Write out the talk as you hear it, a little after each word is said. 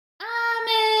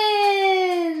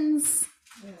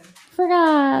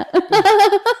forgot.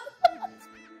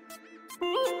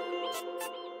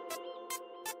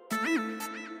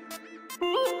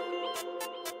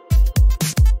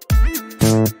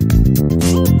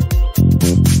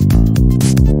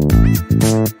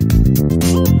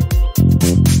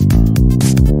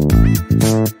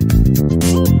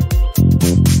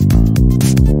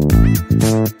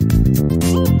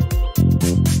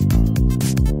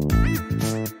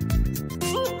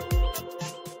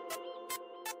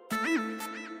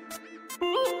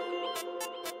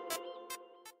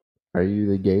 Are you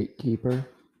the gatekeeper?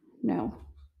 No.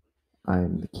 I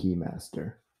am the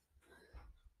keymaster.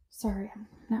 Sorry, I'm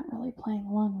not really playing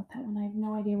along with that one. I have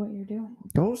no idea what you're doing.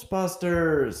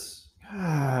 Ghostbusters!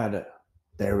 God,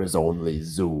 there is only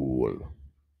Zool.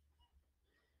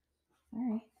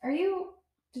 All right.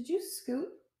 Did you scoot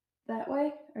that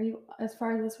way? Are you as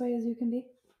far this way as you can be?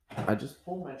 I just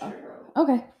pulled my chair out.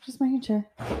 Okay, just making sure.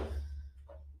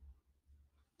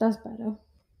 That's better.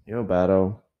 Yo,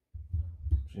 Batto.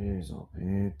 Jeez, oh,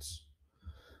 Pete.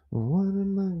 What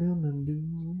am I gonna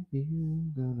do?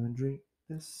 You gonna drink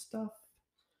this stuff?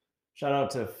 Shout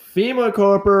out to FEMA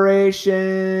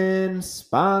Corporation.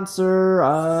 Sponsor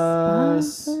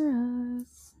us. Sponsor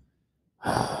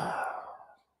us.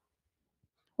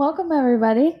 Welcome,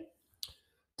 everybody.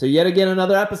 To yet again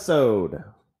another episode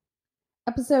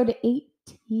Episode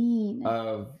 18.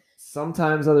 of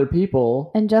Sometimes Other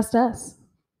People. And just us.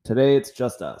 Today it's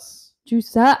just us.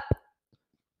 Juice up.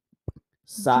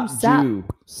 Sop Juice up. Jew.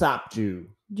 Sop Jew.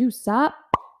 Juice up.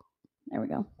 There we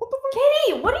go. What the fuck?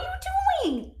 Kitty, what are you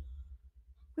doing?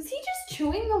 Was he just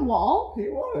chewing the wall? He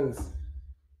was.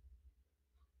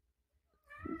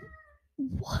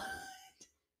 What?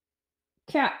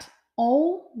 Cat.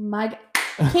 Oh my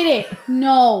god. Kitty,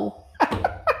 no.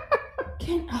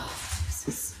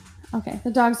 Jesus. Okay,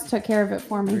 the dogs took care of it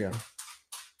for me. Here we go.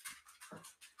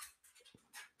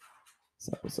 This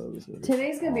episode is gonna be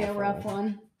Today's gonna be a awful. rough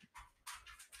one.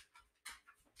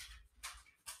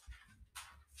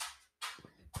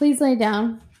 Please lay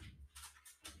down.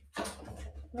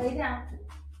 Lay down.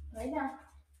 Lay down.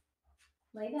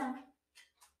 Lay down.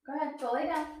 Go ahead. Go lay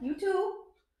down. You too.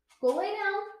 Go lay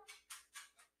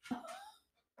down.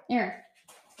 Aaron.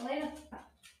 Go lay down.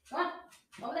 Come on.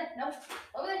 Over there. Nope.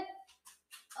 Over there.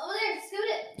 Over there. Scoot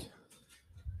it.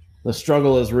 The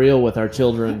struggle is real with our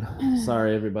children.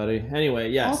 Sorry, everybody.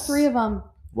 Anyway, yes. All three of them.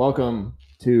 Welcome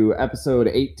to episode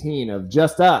 18 of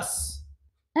Just Us.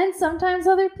 And sometimes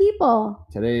other people.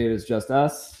 Today it is just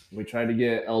us. We tried to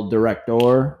get El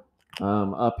Director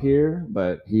up here,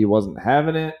 but he wasn't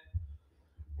having it.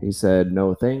 He said,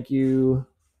 no, thank you.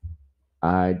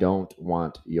 I don't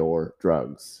want your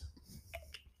drugs.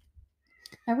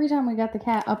 Every time we got the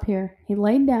cat up here, he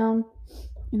laid down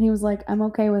and he was like, I'm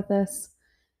okay with this.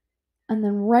 And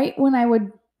then right when I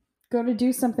would go to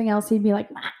do something else, he'd be like,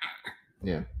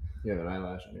 Yeah. You have an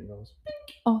eyelash on your nose.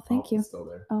 oh, thank you. It's still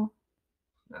there. Oh.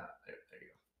 Nah,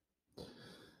 there you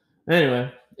go.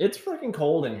 Anyway, it's freaking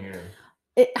cold in here.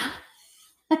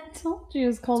 I told you it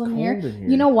was cold in here. Cold in here.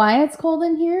 You know why it's cold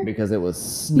in here? Because it was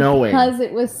snowing. Because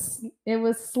it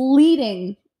was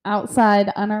sleeting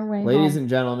outside on our way Ladies home. and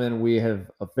gentlemen, we have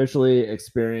officially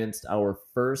experienced our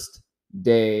first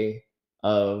day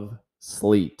of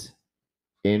sleet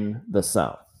in the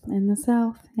South. In the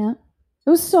South, yeah. It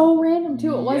was so random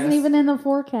too. It wasn't Yes. even in the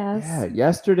forecast. Yeah,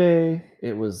 yesterday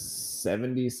it was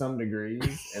 70 some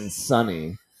degrees and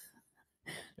sunny.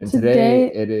 And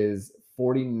today it is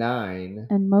 49,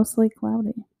 And mostly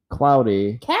cloudy.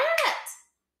 cloudy, Cat!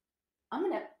 I'm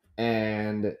gonna.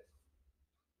 and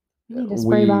We need a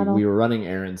spray bottle. we were running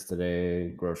errands today,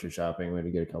 grocery shopping. We had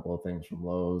to get a couple of things from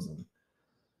Lowe's and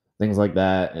things like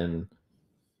that. And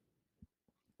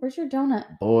Where's your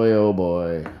donut? boy, oh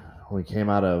boy, we came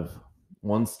out of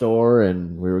one store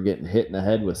and we were getting hit in the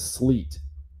head with sleet.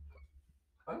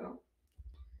 I know.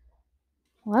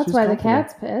 Well, that's She's why the comfortable.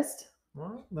 cat's pissed.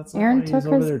 Well, that's Aaron not why he's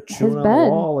took over his- there his chewing on bed. the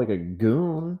wall like a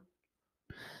goon.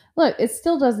 Look, it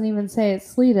still doesn't even say it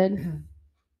sleeted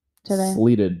today.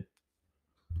 Sleeted.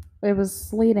 It was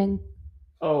sleeting.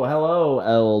 Oh, hello,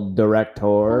 El Director.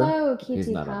 Hello, Kitty He's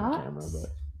not on the Hot. camera, but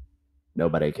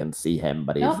nobody can see him,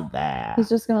 but Nope. he's there. He's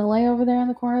just gonna lay over there on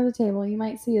the corner of the table. You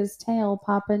might see his tail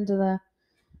pop into the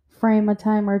frame a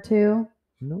time or two.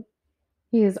 Nope.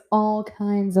 He is all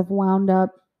kinds of wound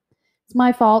up. It's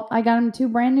my fault. I got him 2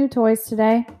 brand new toys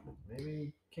today.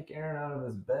 Maybe kick Aaron out of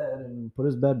his bed and put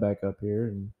his bed back up here.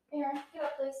 And Aaron, get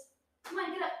up, please. Come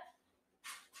on, get up.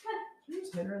 Come on. you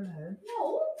just hit her in the head.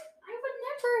 No, I would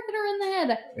never hit her in the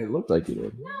head. It looked like you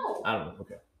did. No. I don't know.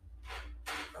 Okay.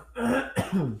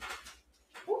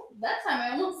 Oh, that time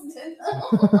I almost did.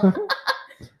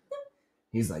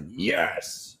 He's like,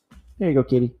 yes. There you go,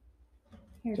 kitty.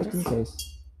 Here, Just in just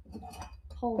case.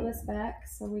 pull this back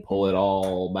so we can Pull it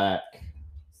all back.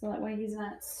 so that way he's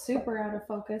not super out of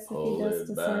focus if Pull he does it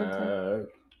decide to.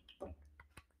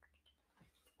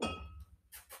 back.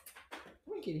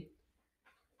 Come on, kitty.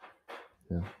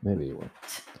 Yeah, maybe he will.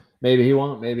 Maybe he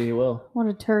won't. Maybe he will. What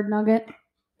a turd nugget.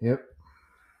 Yep.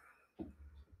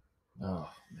 Oh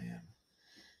man.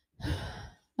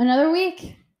 Another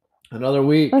week. Another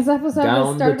week. This episode down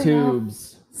is the starting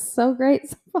tubes. So great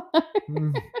so far.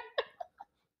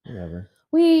 Whatever.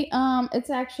 We it's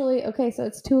actually okay, so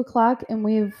it's 2:00 and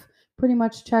we've pretty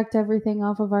much checked everything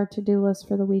off of our to-do list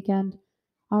for the weekend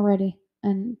already.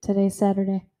 And today's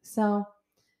Saturday. So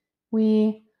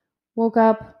we woke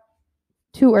up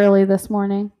too early this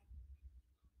morning.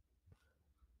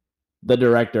 The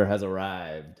director has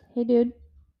arrived. Hey dude.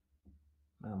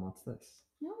 Mom, what's this?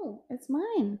 No, it's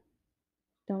mine.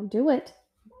 Don't do it.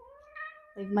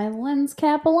 Leave my lens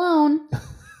cap alone.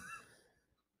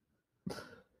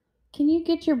 Can you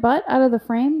get your butt out of the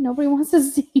frame? Nobody wants to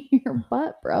see your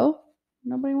butt, bro.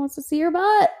 Nobody wants to see your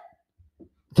butt.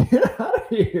 Get out of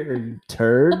here, you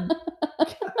turd.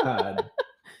 God.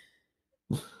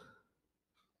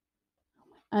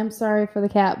 I'm sorry for the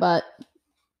cat butt.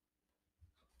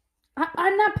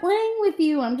 I'm not playing with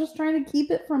you. I'm just trying to keep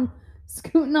it from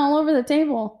scooting all over the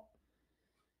table.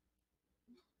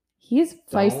 He's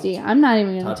feisty. Don't I'm not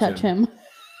even going to touch touch him.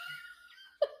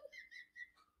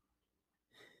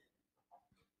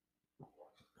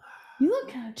 You look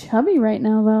kind of chubby right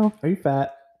now, though. Are you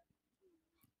fat?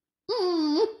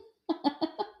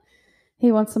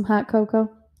 He wants some hot cocoa.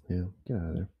 Yeah, get out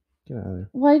of there. Get out of there.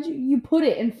 Why'd you put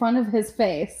it in front of his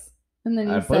face? And then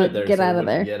you I said, put it there get so out it of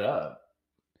there. wouldn't get up.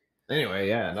 Anyway,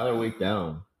 yeah, another week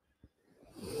down.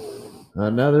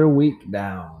 Another week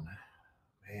down.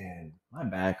 Man, my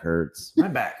back hurts. My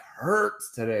back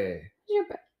hurts today.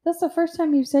 That's the first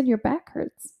time you've said your back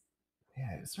hurts.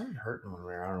 Yeah, it started hurting when we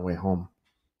were on our way home.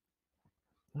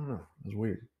 I don't know. It was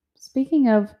weird. Speaking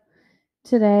of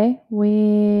today,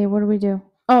 what did we do?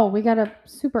 Oh, we got up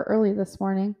super early this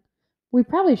morning. We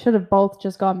probably should have both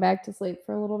just gone back to sleep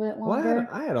for a little bit longer.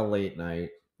 Well, I had a late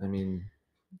night. I mean,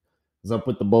 I was up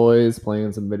with the boys,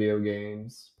 playing some video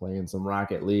games, playing some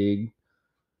Rocket League,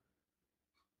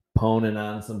 poning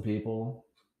on some people.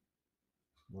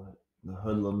 What? The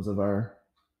hoodlums of our...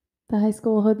 The high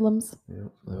school hoodlums. Yeah,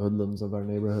 the hoodlums of our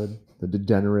neighborhood. The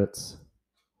degenerates.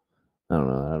 I don't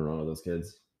know those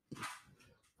kids.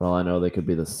 For all I know, they could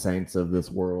be the saints of this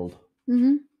world.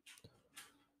 Mm-hmm.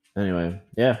 Anyway,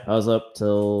 yeah, I was up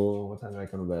till... What time did I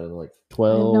come to bed? Like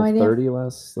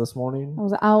 12:30 this morning. I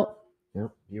was out.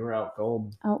 Yep, you were out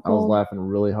cold. Out I was cold. laughing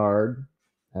really hard,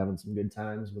 having some good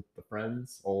times with the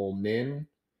friends. Old Nin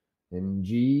and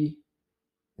G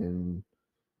and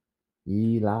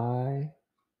Eli.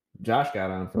 Josh got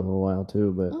on for a little while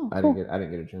too, but I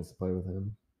didn't get a chance to play with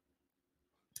him.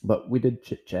 But we did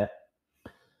chit chat.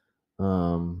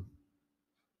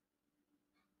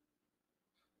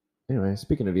 Anyway,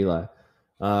 speaking of Eli,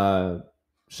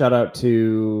 shout out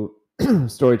to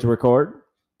Story to Record.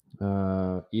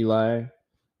 Eli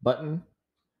Button,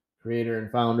 creator and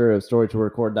founder of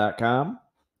StoryToRecord.com,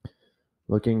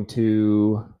 looking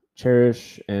to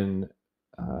cherish and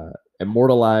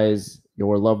immortalize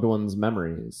your loved ones'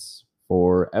 memories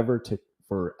forever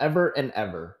and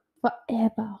ever.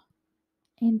 Forever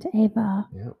and ever.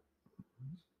 Yep.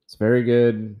 It's very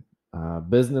good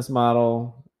business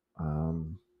model.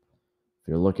 If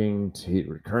you're looking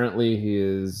to, currently he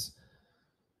is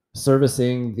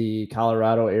servicing the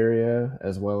Colorado area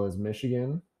as well as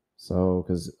Michigan. So,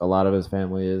 because a lot of his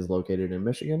family is located in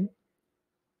Michigan.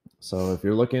 So if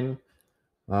you're looking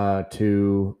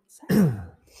to,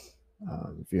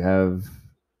 if you have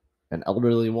an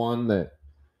elderly one that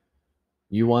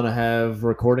you want to have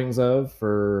recordings of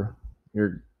for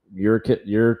your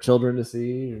children to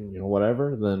see, and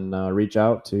whatever, then reach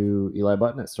out to Eli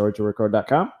Button at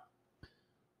StoryToRecord.com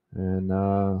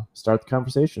and start the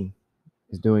conversation.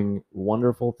 He's doing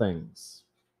wonderful things.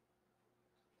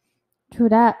 True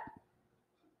that.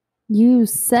 You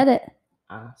said it.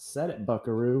 I said it,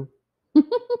 buckaroo.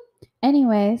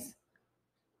 Anyways,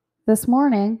 this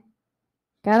morning,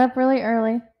 got up really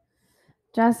early.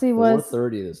 Jesse was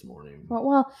 4:30 this morning.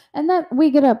 Well, and that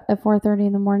we get up at 4:30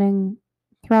 in the morning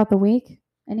throughout the week,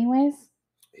 anyways.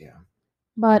 Yeah.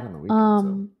 But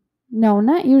no,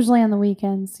 not usually on the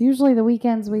weekends. Usually the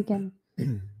weekends we can.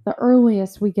 The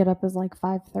earliest we get up is like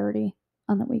 5:30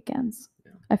 on the weekends.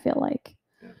 Yeah. I feel like.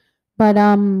 Yeah. But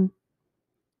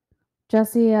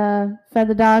Jesse fed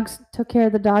the dogs, took care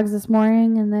of the dogs this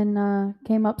morning, and then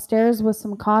came upstairs with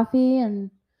some coffee, and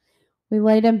We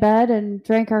laid in bed and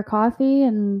drank our coffee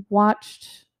and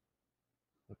watched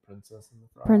The Princess and the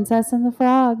Frog. Princess and the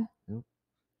Frog. Yep.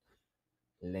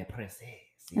 Le Princesse.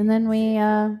 And then we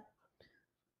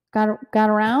got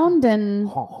around and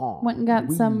went and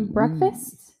got some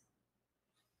breakfast.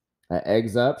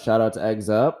 Eggs Up. Shout out to Eggs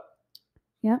Up.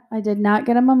 Yep, I did not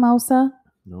get a mimosa.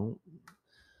 No.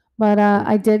 But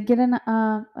I did get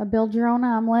a build your own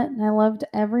omelet, and I loved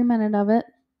every minute of it.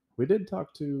 We did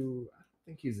talk to, I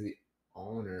think he's the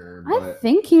owner. I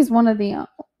think he's one of the,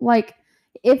 like,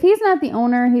 if he's not the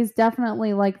owner, he's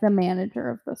definitely like the manager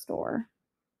of the store.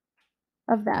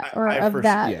 Of that, or of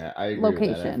that yeah, I agree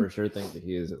location. With that. I for sure think that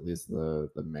he is at least the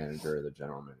manager or the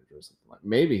general manager or something like.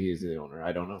 Maybe he's the owner.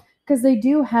 I don't know. Because they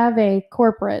do have a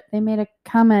corporate. They made a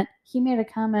comment. He made a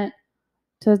comment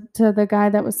to the guy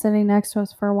that was sitting next to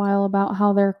us for a while about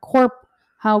how their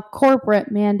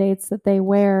corporate mandates that they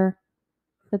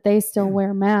still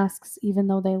wear masks even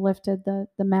though they lifted the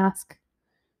mask.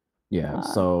 Yeah.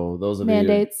 So those of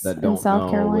mandates you that don't in South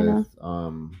know Carolina. with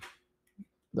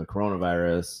the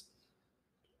coronavirus,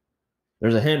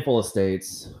 there's a handful of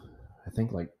states, I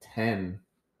think like 10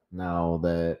 now,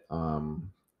 that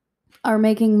are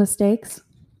making mistakes.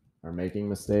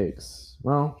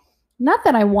 Well, not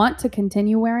that I want to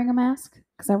continue wearing a mask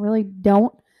because I really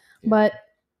don't, yeah. But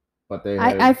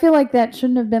I feel like that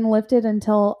shouldn't have been lifted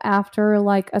until after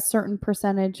like a certain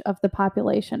percentage of the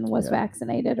population was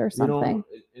vaccinated or something.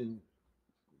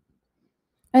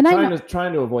 And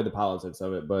trying to avoid the politics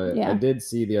of it, but I did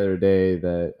see the other day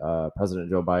that President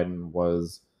Joe Biden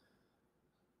was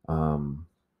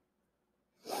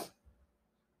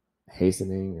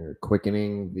hastening or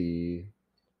quickening the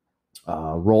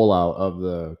rollout of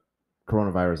the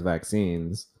coronavirus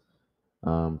vaccines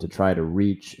to try to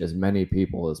reach as many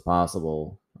people as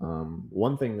possible.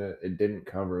 One thing that it didn't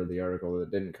cover, the article that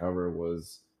it didn't cover,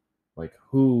 was like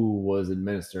who was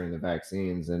administering the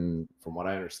vaccines. And from what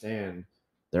I understand,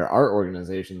 there are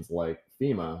organizations like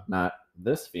FEMA, not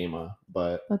this FEMA,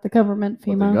 but the government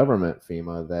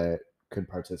FEMA that could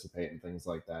participate in things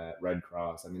like that. Red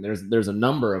Cross. I mean, there's a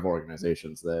number of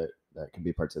organizations that can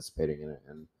be participating in it,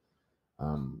 and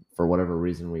for whatever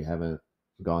reason, we haven't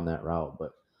gone that route.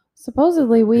 But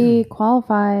supposedly, we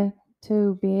qualify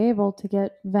to be able to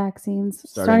get vaccines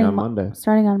starting on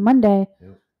Monday.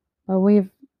 Yep. But we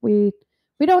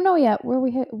don't know yet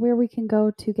where we can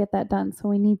go to get that done. So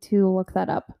we need to look that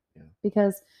up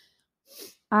because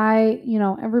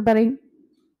everybody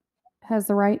has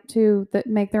the right to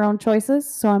make their own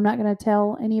choices. So I'm not going to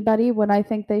tell anybody what I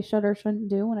think they should or shouldn't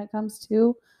do when it comes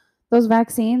to those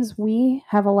vaccines. We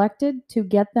have elected to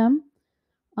get them.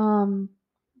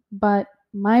 But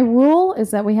my rule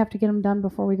is that we have to get them done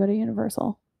before we go to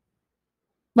Universal.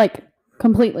 Like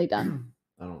completely done.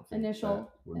 I don't think that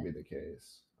would be the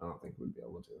case. I don't think we'd be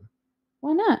able to.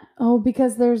 Why not? Oh,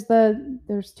 because there's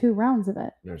 2 rounds of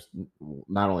it. There's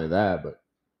not only that, but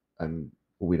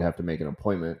we'd have to make an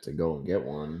appointment to go and get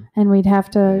one. And we'd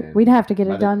have to get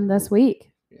it done this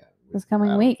week. Yeah. This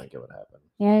coming week. I don't think it would happen.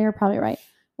 Yeah, you're probably right.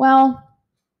 Well,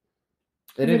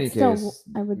 in any case,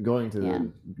 going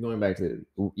back to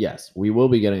yes, we will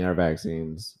be getting our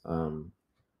vaccines.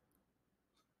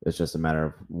 It's just a matter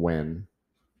of when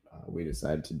we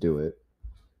decide to do it.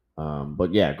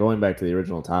 But yeah, going back to the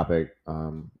original topic,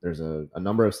 there's a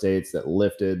number of states that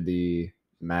lifted the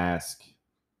mask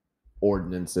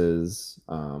ordinances.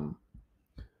 A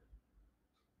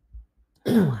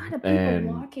lot of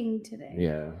people walking today.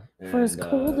 Yeah. For as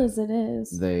cold as it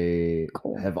is. They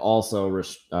have also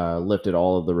lifted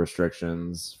all of the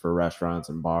restrictions for restaurants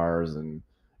and bars and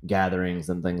gatherings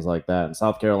and things like that. And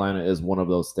South Carolina is one of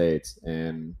those states.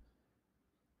 And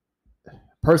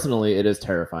personally, it is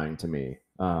terrifying to me.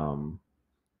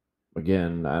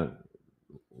 Again,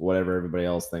 whatever everybody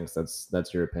else thinks,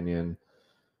 that's your opinion.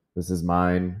 This is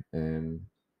mine. And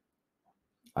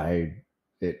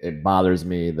it bothers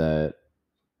me that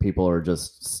people are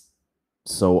just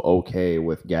so okay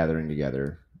with gathering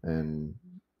together. And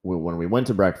when we went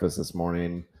to breakfast this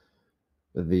morning,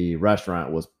 the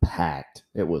restaurant was packed.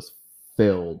 It was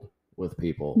filled with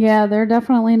people. Yeah, they're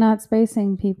definitely not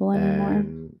spacing people anymore.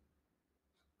 And,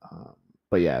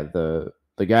 but yeah, the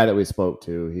guy that we spoke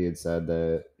to, he had said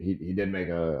that he did make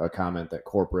a comment that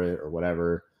corporate or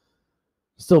whatever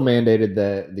still mandated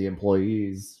that the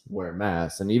employees wear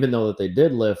masks. And even though that they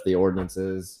did lift the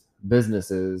ordinances,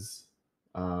 businesses,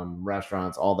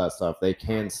 restaurants, all that stuff, they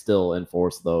can still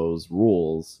enforce those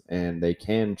rules, and they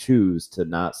can choose to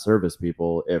not service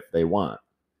people if they want.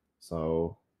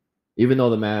 So even though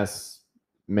the mask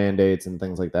mandates and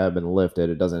things like that have been lifted,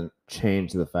 it doesn't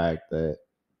change the fact that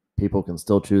people can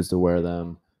still choose to wear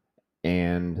them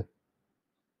and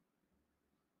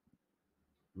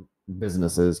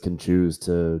businesses can choose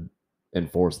to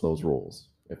enforce those rules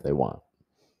if they want,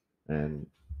 and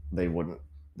they wouldn't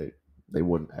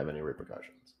have any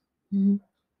repercussions. Mm-hmm.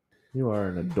 You are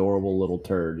an adorable little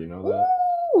turd, you know that?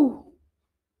 Ooh.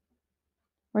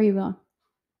 Where are you going?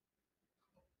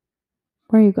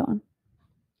 Where are you going?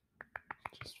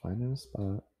 Just finding a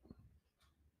spot.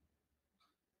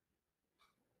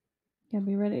 Gotta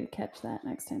be ready to catch that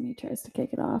next time he tries to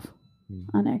kick it off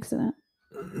on accident.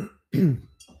 I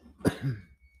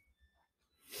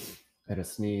had a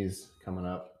sneeze coming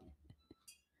up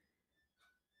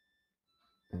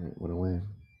and it went away.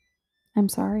 I'm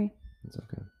sorry. It's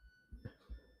okay.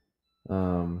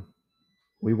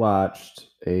 We watched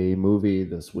a movie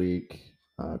this week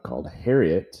called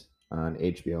Harriet on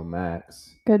HBO Max.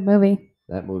 Good movie.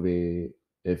 That movie,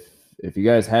 if you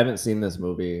guys haven't seen this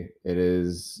movie, it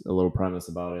is a little premise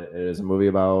about it. It is a movie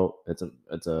about it's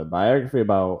a biography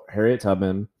about Harriet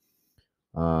Tubman.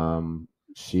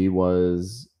 She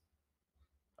was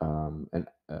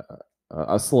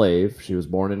a slave. She was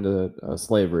born into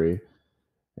slavery,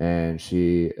 and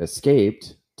she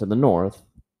escaped to the north,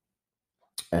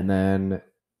 and then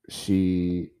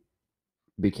she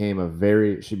became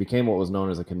what was known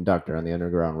as a conductor on the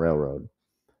Underground Railroad.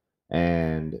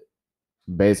 And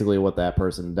basically what that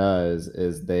person does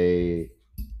is they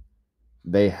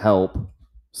help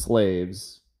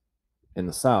slaves in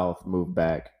the South move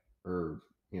back, or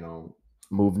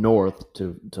move north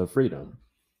to freedom.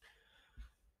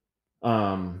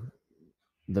 The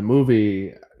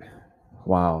movie,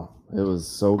 wow, it was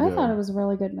so good. I thought it was a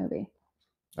really good movie.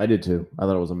 I did too. I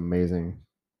thought it was amazing.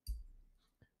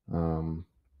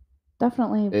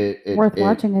 Definitely worth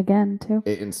watching again too.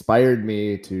 It inspired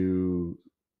me to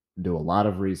do a lot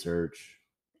of research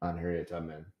on Harriet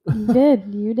Tubman.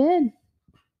 You did.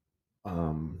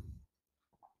 I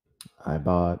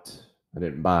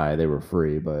didn't buy, they were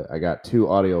free, but I got 2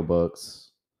 audiobooks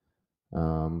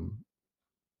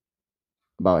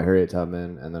about Harriet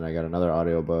Tubman, and then I got another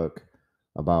audiobook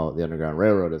about the Underground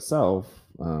Railroad itself,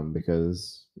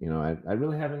 because I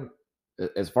really haven't,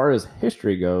 as far as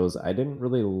history goes, I didn't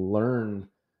really learn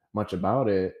much about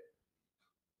it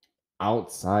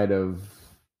outside of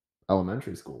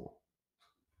elementary school.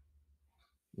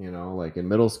 Like in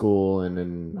middle school and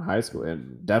in high school,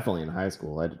 and definitely in high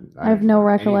school, I have no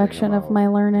recollection of my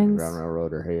learnings. Underground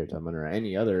Railroad or Harriet Tubman or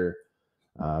any other.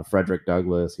 Frederick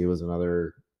Douglass, he was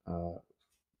another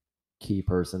key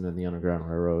person in the Underground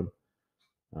Railroad.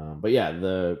 But yeah,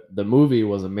 the movie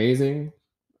was amazing.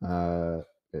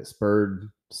 It spurred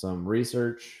some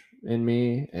research in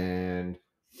me, and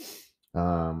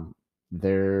I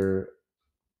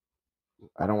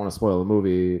don't want to spoil the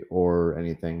movie or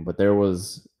anything, but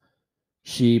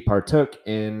she partook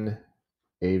in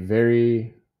a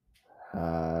very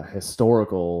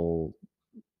historical,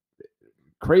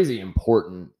 crazy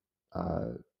important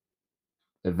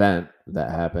event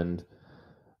that happened.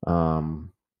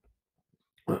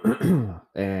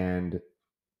 And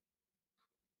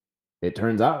it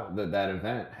turns out that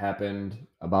event happened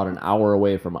about an hour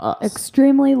away from us.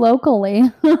 Extremely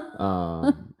locally.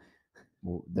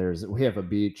 We have a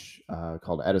beach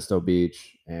called Edisto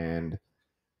Beach, and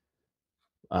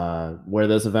where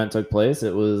this event took place,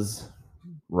 it was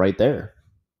right there.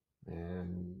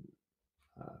 And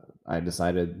I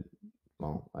decided,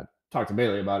 I talked to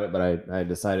Bailey about it, but I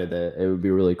decided that it would be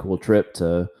a really cool trip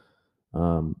to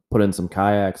put in some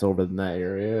kayaks over in that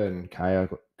area and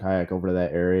kayak over to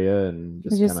that area, and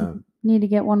just kind of need to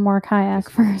get one more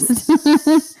kayak first.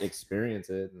 Experience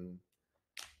it and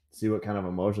see what kind of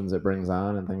emotions it brings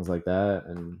on and things like that.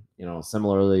 And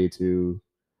similarly to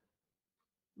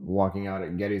walking out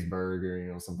at Gettysburg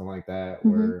or something like that, mm-hmm.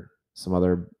 where some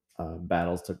other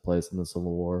battles took place in the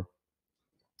Civil War.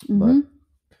 Mm-hmm.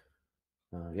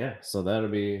 But yeah, so that'll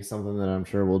be something that I'm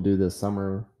sure we'll do this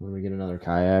summer when we get another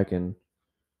kayak and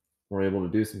we're able to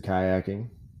do some kayaking.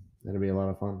 That'll be a lot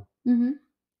of fun. Mm-hmm.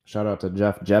 Shout out to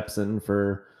Jeff Jepson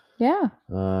for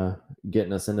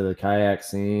getting us into the kayak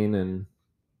scene, and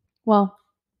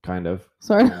kind of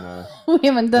sort of. We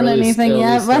haven't done really anything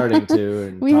yet, but starting to.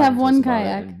 And we have one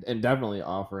kayak, and definitely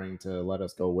offering to let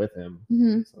us go with him.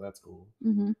 Mm-hmm. So that's cool.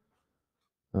 Mm-hmm.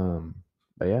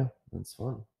 But yeah, that's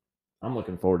fun. I'm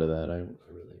looking forward to that. I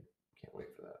really can't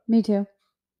wait for that. Me too.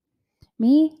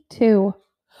 Me too.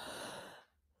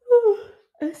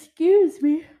 Excuse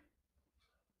me.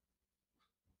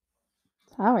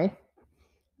 Sorry.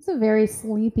 It's a very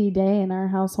sleepy day in our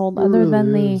household, other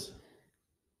than the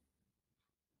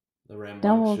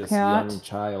rambunctious young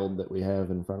child that we have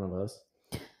in front of us.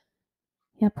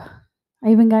 Yep. I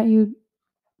even got you,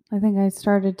 I think I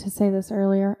started to say this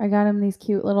earlier, I got him these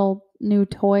cute little new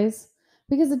toys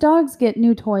Because the dogs get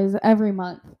new toys every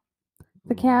month.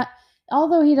 The cat,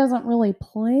 although he doesn't really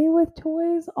play with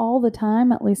toys all the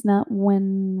time, at least not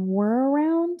when we're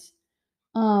around.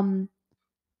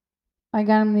 I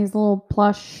got him these little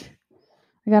plush.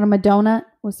 I got him a donut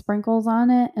with sprinkles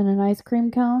on it and an ice cream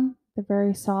cone. They're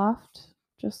very soft.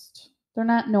 They're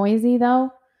not noisy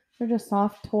though. They're just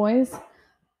soft toys.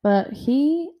 But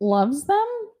he loves them.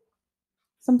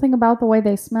 Something about the way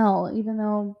they smell, even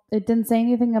though it didn't say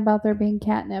anything about there being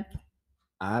catnip.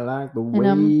 I like the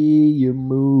way you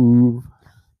move.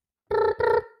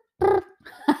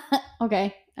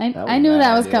 Okay. I knew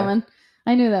that was coming.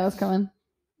 I knew that was coming.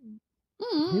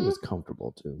 He was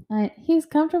comfortable too. He's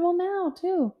comfortable now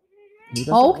too.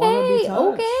 Okay.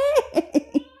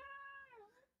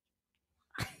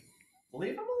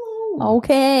 Leave him alone.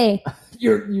 Okay.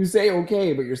 You say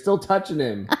okay, but you're still touching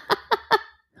him.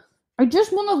 I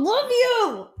just want to love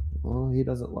you. Well, he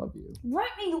doesn't love you. Let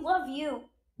me love you.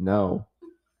 No.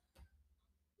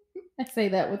 I say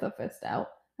that with a fist out.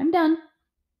 I'm done.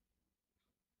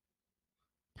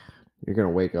 You're going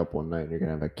to wake up one night and you're going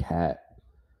to have a cat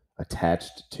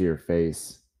attached to your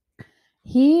face.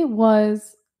 He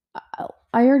was,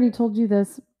 I already told you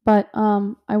this, but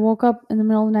I woke up in the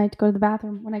middle of the night to go to the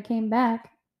bathroom. When I came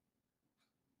back,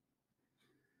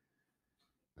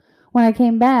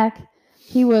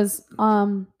 he was,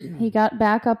 he got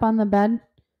back up on the bed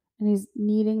and he's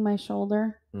kneading my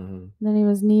shoulder. Mm-hmm. Then he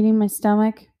was kneading my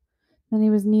stomach. Then he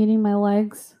was kneading my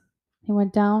legs. He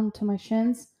went down to my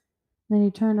shins. Then he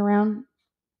turned around.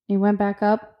 He went back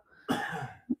up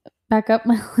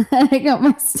my leg, up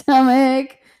my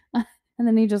stomach. And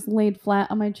then he just laid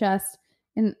flat on my chest.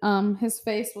 And his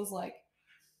face was like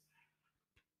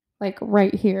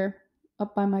right here,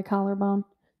 up by my collarbone.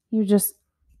 He was just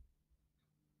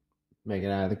making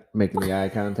the eye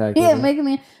contact. Yeah, making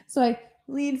me. So I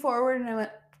leaned forward and I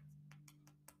went.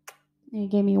 And he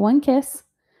gave me one kiss.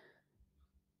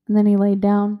 And then he laid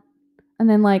down. And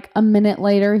then like a minute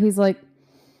later, he's like,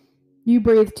 "You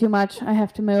breathe too much. I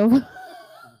have to move."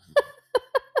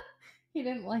 He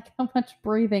didn't like how much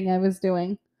breathing I was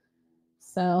doing.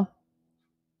 So.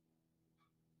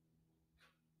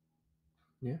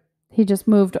 Yeah. He just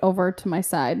moved over to my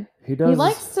side. He does. He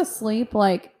likes to sleep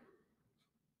like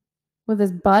with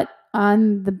his butt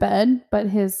on the bed, but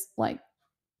his like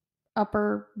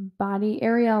upper body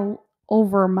area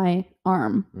over my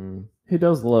arm. He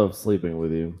does love sleeping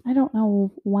with you. I don't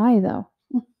know why though.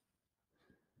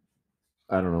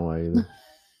 I don't know why either.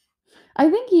 I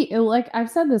think he, like I've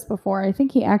said this before, I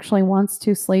think he actually wants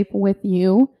to sleep with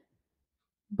you,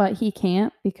 but he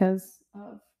can't because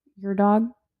of your dog.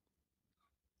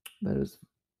 That is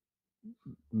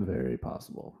very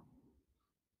possible.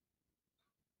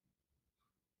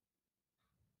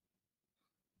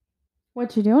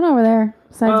 What you doing over there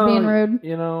besides being rude?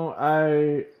 You know,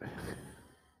 I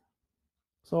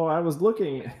was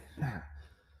looking.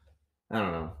 I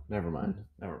don't know. Never mind.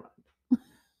 I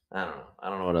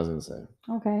don't know what I was gonna say.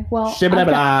 Okay. Well, poo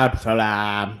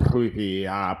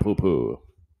poo.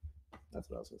 That's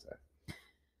what I was gonna say.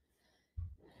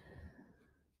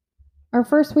 Our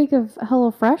first week of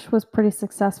HelloFresh was pretty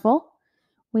successful.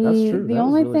 That's true. The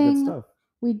only thing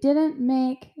we didn't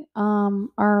make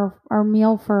our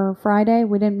meal for Friday.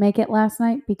 We didn't make it last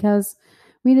night because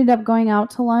we ended up going out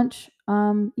to lunch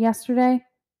yesterday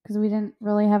because we didn't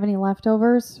really have any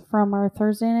leftovers from our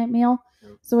Thursday night meal.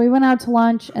 So we went out to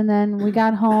lunch and then we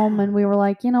got home and we were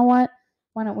like, you know what?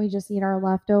 Why don't we just eat our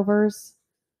leftovers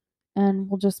and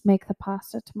we'll just make the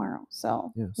pasta tomorrow.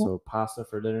 So yeah, so pasta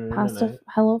for dinner tonight.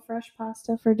 HelloFresh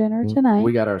pasta for dinner tonight.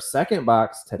 We got our second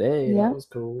box today. Yep. That was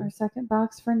cool. Our second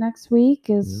box for next week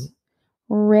is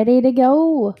ready to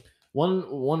go.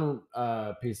 One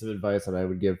piece of advice that I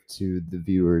would give to the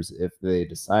viewers if they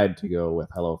decide to go with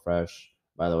HelloFresh.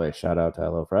 By the way, shout out to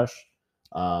HelloFresh.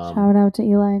 Shout out to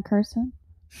Eli and Kirsten.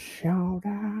 Shout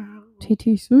out.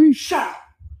 TTC. Shout.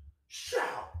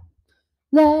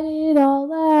 Let it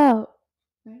all out.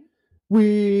 Right?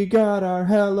 We got our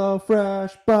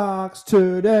HelloFresh box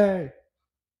today.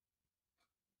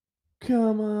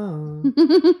 Come on.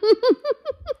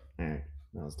 That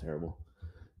was terrible.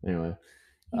 Anyway.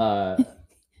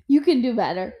 You can do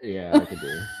better. Yeah, I could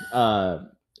do.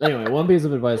 Anyway, one piece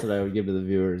of advice that I would give to the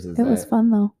viewers is it was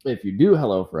fun though. If you do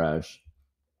HelloFresh,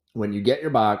 when you get your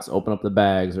box, open up the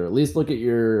bags or at least look at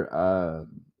your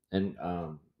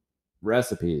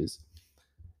recipes.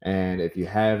 And if you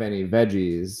have any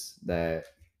veggies that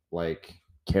like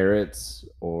carrots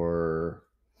or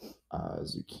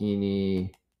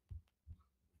zucchini,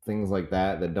 things like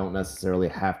that don't necessarily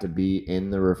have to be in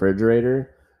the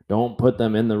refrigerator, Don't put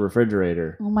them in the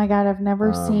refrigerator. Oh my God, I've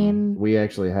never seen. We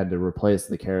actually had to replace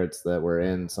the carrots that were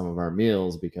in some of our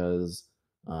meals because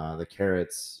the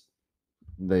carrots,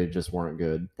 they just weren't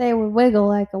good. They would wiggle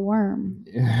like a worm.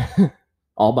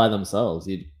 All by themselves.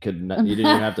 You didn't even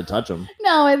have to touch them.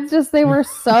 No, it's just they were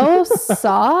so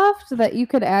soft that you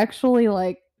could actually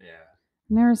like. Yeah.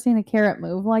 Never seen a carrot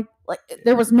move like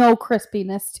there was no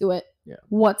crispiness to it. Yeah.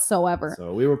 Whatsoever.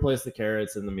 So we replaced the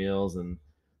carrots in the meals, and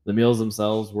the meals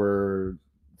themselves were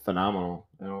phenomenal.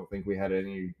 I don't think we had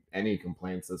any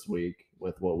complaints this week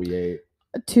with what we ate.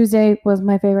 Tuesday was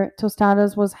my favorite.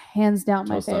 Tostadas was hands down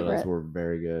my favorite. Tostadas were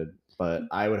very good, but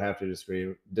I would have to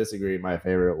disagree. My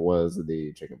favorite was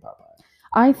the chicken pot pie.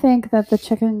 I think that the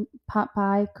chicken pot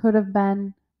pie could have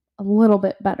been a little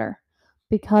bit better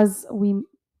because we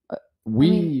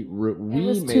made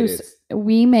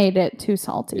it too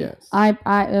salty. Yes. It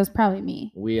was probably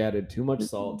me. We added too much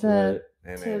salt to it.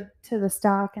 To the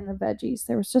stock and the veggies.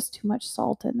 There was just too much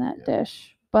salt in that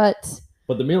dish. But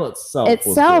the meal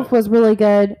itself was really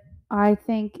good. I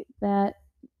think that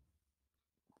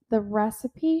the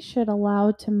recipe should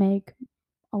allow to make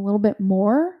a little bit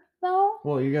more, though.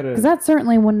 Well, you gotta, because that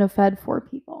certainly wouldn't have fed 4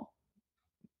 people.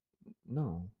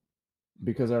 No,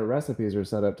 because our recipes are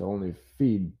set up to only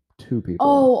feed 2 people.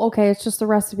 Oh, okay. It's just the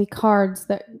recipe cards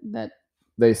that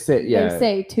they say, yeah, they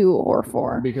say 2 or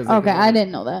 4. Because I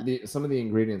didn't know that. Some of the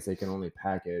ingredients they can only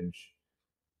package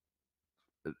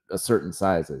a certain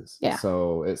sizes. Yeah.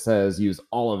 So it says use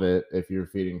all of it if you're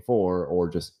feeding 4, or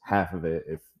just half of it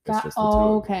if it's just the 2.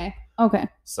 Okay.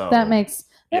 So that makes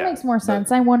more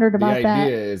sense. I wondered about that. The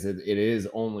idea is it is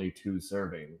only 2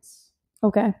 servings.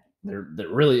 Okay. There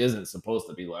really isn't supposed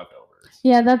to be leftovers.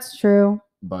 Yeah, that's true.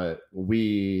 But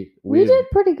we did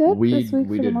pretty good. We this week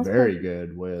we did very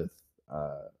good with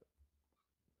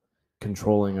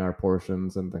controlling our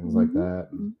portions and things like that.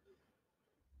 And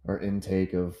our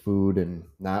intake of food and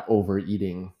not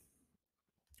overeating,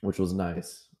 which was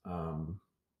nice.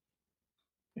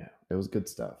 Yeah, it was good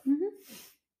stuff.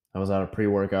 I was out of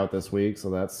pre-workout this week,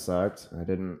 so that sucked. You've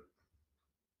been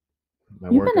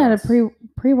at a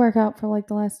pre-workout for like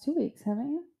the last 2 weeks,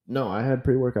 haven't you? No, I had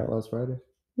pre-workout last Friday.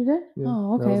 You did? Yeah,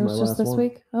 oh, okay. It was just this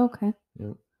week. Okay.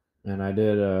 Yeah, and I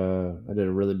did a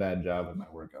really bad job with my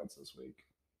workouts this week.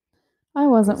 I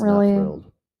wasn't really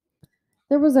thrilled.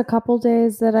 There was a couple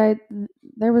days that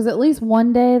there was at least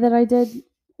one day that I did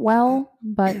well,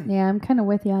 but yeah, I'm kind of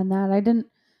with you on that. I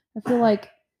feel like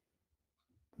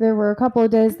there were a couple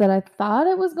of days that I thought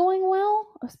it was going well,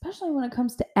 especially when it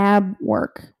comes to ab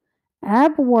work.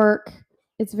 Ab work,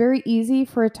 it's very easy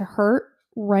for it to hurt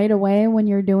right away when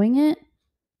you're doing it,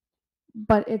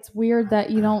 but it's weird that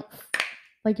you don't,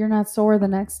 like, you're not sore the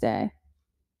next day.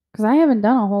 Because I haven't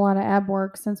done a whole lot of ab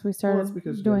work since we started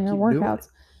doing our workouts.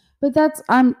 But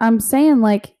I'm saying,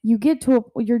 like, you get to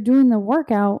you're doing the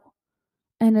workout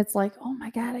and it's like, oh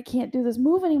my God, I can't do this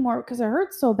move anymore because it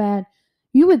hurts so bad.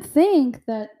 You would think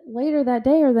that later that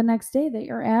day or the next day that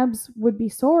your abs would be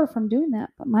sore from doing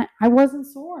that. But I wasn't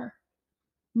sore.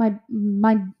 My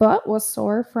butt was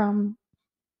sore from,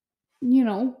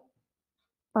 working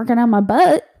on my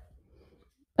butt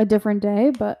a different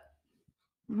day, but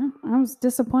I was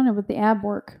disappointed with the ab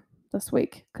work this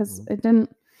week because I didn't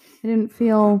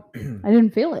feel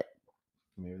it.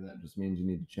 Maybe that just means you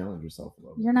need to challenge yourself a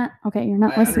little bit. You're not listening.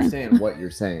 I understand what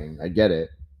you're saying. I get it.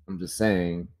 I'm just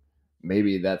saying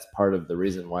maybe that's part of the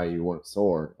reason why you weren't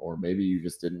sore, or maybe you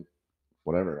just didn't,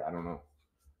 whatever. I don't know.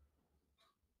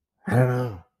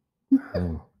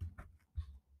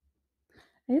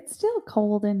 It's still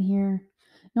cold in here.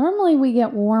 Normally we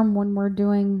get warm when we're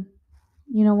doing,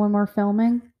 when we're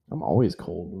filming. I'm always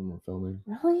cold when we're filming.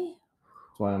 Really?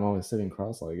 That's why I'm always sitting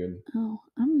cross-legged. Oh,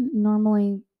 I'm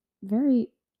normally very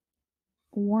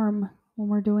warm when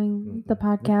we're doing the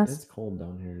podcast. It's cold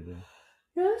down here today.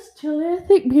 Yeah, it's chilly. I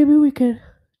think maybe we could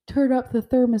turn up the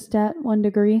thermostat 1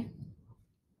 degree.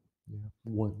 Yeah,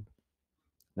 1,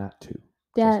 not 2.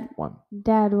 Dad, just 1.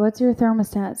 Dad, what's your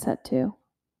thermostat set to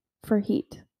for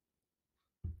heat?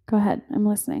 Go ahead, I'm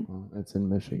listening. Well, it's in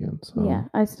Michigan, so yeah,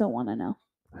 I still want to know.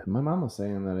 My mom was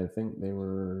saying that I think they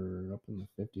were up in the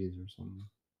 50s or something.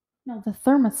 No, the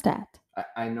thermostat.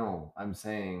 I know. I'm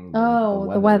saying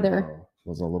the weather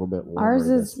was a little bit warmer. Ours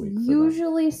is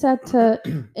usually set to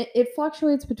it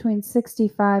fluctuates between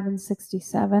 65 and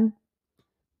 67,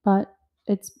 but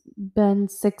it's been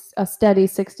a steady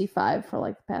 65 for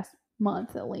like the past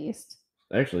month at least.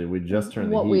 Actually, we just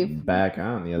turned the heat back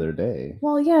on the other day.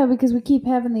 Well, yeah, because we keep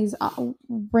having these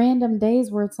random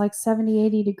days where it's like 70,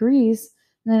 80 degrees,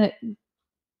 and then it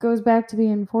goes back to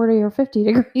being 40 or 50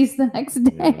 degrees the next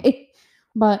day. Yeah.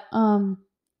 But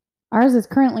Ours is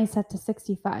currently set to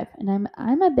 65, and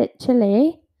I'm a bit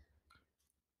chilly.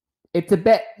 It's a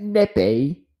bit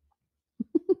nippy.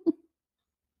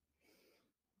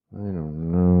 I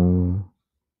don't know.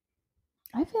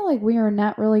 I feel like we are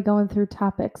not really going through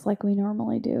topics like we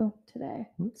normally do today.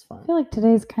 That's fine. I feel like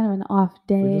today's kind of an off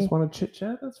day. We just want to chit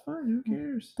chat. That's fine. Who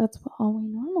cares? That's all we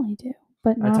normally do.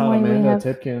 But I taught normally Amanda we have.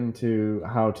 Tipkin to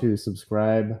how to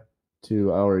subscribe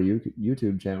to our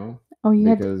YouTube channel. Oh,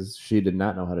 you because she did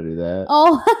not know how to do that.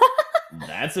 Oh,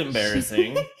 that's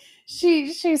embarrassing. She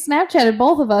Snapchatted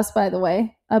both of us, by the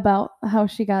way, about how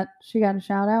she got a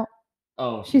shout out.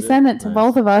 Oh, she sent it to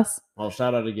both of us. Well,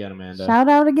 shout out again, Amanda. Shout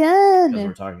out again. Because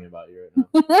we're talking about you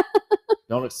right now.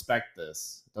 Don't expect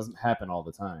this. It doesn't happen all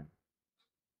the time.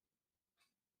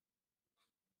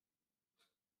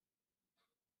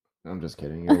 I'm just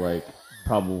kidding. You're like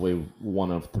probably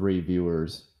one of 3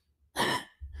 viewers.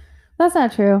 That's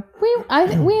not true. We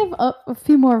have a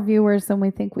few more viewers than we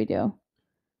think we do.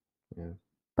 Yeah.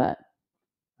 But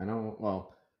I know.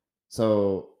 Well,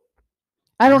 so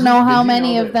I don't know how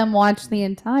many of them watched the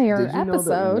entire episode. Did you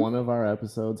know that one of our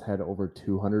episodes had over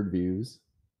 200 views?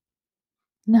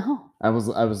 No. I was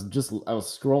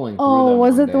scrolling through Oh,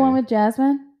 was it the one with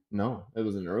Jasmine? No, it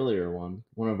was an earlier one.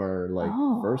 One of our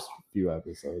first few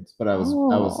episodes. But I was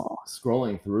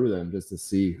scrolling through them just to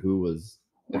see who was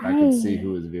if I could see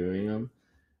who was viewing them.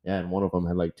 Yeah, and one of them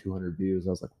had like 200 views.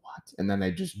 I was like, what? And then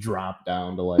they just dropped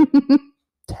down to like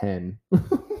 10.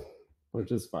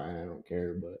 Which is fine. I don't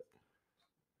care, but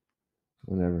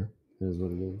whatever. It is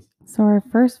what it is. So our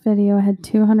first video had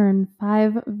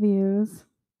 205 views.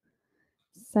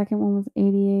 Second one was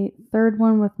 88. Third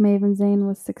one with Maven Zane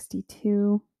was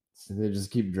 62. So they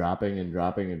just keep dropping and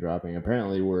dropping and dropping.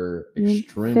 Apparently we're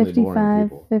extremely boring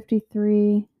people.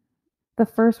 53. The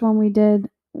first one we did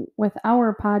with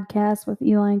our podcast with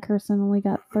Eli and Kirsten only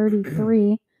got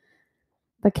 33.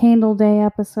 The Candle Day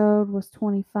episode was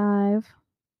 25.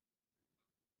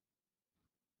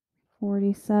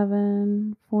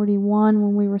 47, 41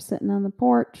 when we were sitting on the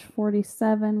porch,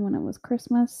 47 when it was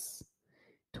Christmas,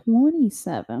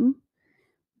 27,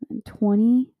 then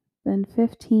 20, then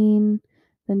 15,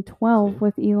 then 12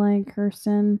 with Eli and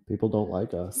Kirsten. People don't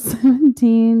like us.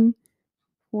 17,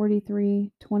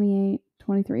 43, 28,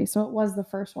 23. So it was the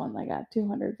first one that got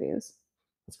 200 views.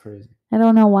 That's crazy. I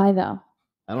don't know why, though.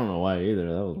 I don't know why either.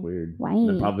 That was weird. Why?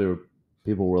 And probably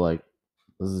people were like,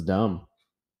 this is dumb.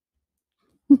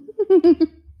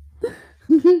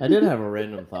 I did have a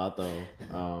random thought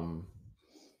though,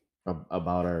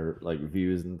 about our like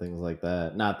views and things like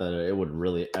that. Not that it would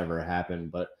really ever happen,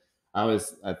 but I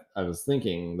was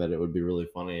thinking that it would be really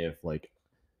funny if like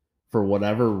for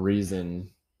whatever reason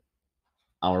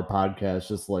our podcast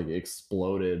just like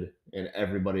exploded and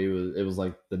it was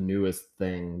like the newest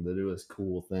thing, the newest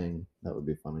cool thing. That would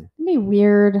be funny. It'd be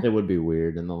weird. It would be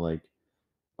weird, and then like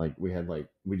we had like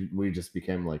we just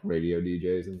became like radio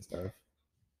DJs and stuff.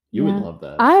 You would love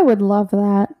that. I would love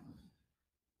that.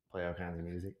 Play all kinds of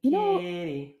music. You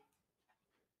know,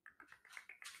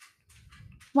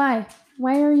 why?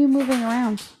 Why are you moving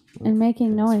around and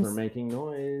making noise? For making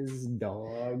noise,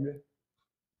 dog.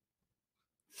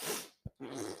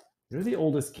 You're the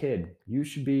oldest kid. You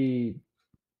should be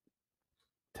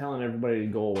telling everybody to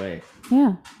go away.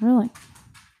 Yeah, really.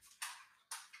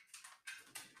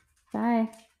 Bye.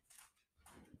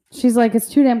 She's like, it's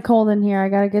too damn cold in here. I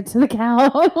gotta get to the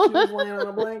couch. She's laying on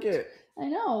a blanket. I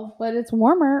know, but it's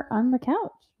warmer on the couch.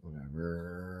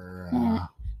 Whatever.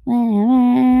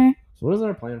 Whatever. So what is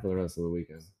our plan for the rest of the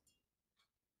weekend?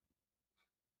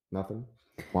 Nothing?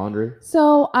 Laundry?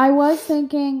 So I was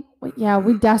thinking, yeah,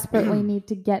 we desperately need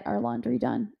to get our laundry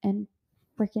done and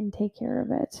freaking take care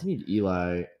of it. We need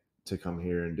Eli to come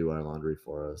here and do our laundry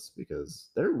for us because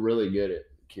they're really good at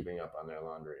keeping up on their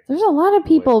laundry. There's a lot of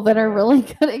people that are really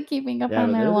good at keeping up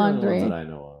on their laundry. The ones that I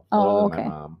know of. Oh, okay. My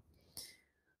mom.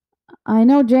 I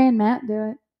know Jay and Matt do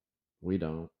it. We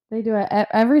don't. They do it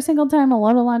every single time a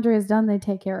load of laundry is done. They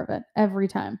take care of it every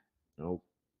time. Nope,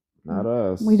 not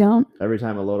us. We don't. Every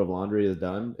time a load of laundry is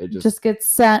done, it just gets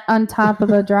set on top of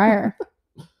the dryer.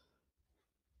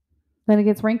 Then it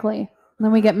gets wrinkly. And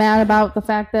then we get mad about the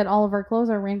fact that all of our clothes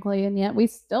are wrinkly, and yet we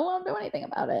still don't do anything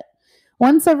about it.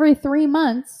 Once every 3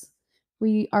 months,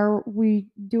 we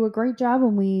do a great job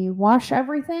and we wash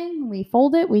everything, we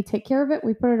fold it, we take care of it,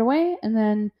 we put it away, and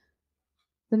then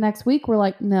the next week we're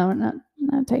like, no, not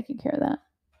taking care of that.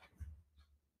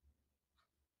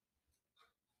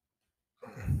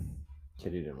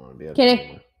 Kitty didn't want to be up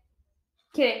Kitty.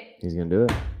 He's gonna do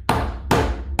it.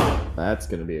 That's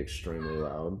gonna be extremely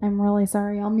loud. I'm really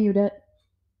sorry. I'll mute it.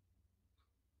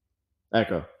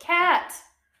 Echo. Cat.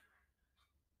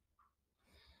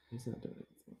 He's not doing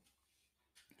anything.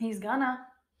 He's gonna.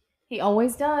 He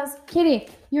always does. Kitty,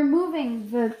 you're moving.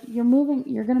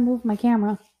 You're gonna move my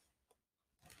camera.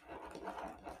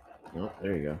 Oh,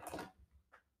 there you go.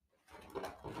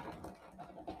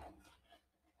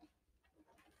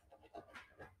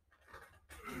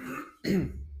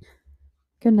 Good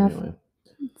enough. Anyway,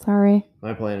 sorry.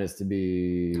 My plan is to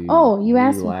be you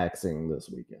asked me. relaxing this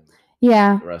weekend.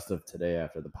 Yeah. The rest of today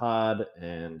after the pod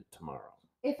and tomorrow.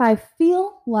 If I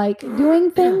feel like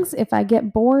doing things, if I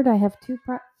get bored, I have two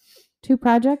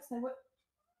projects.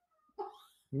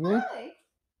 Yeah.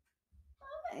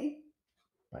 Hi.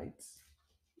 Bites.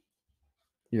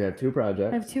 You have 2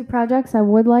 projects. I have 2 projects I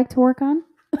would like to work on.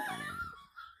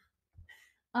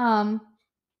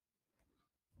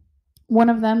 One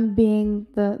of them being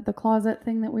the closet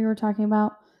thing that we were talking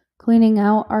about, cleaning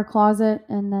out our closet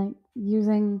and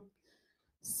using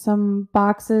some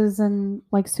boxes and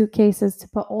like suitcases to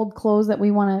put old clothes that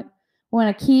we want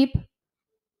to keep,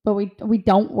 but we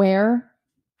don't wear,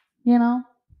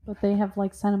 but they have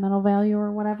like sentimental value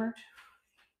or whatever.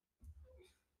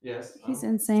 Yes. He's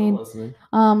insane. So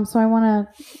I want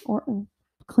to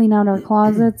clean out our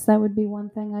closets. That would be one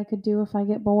thing I could do if I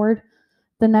get bored.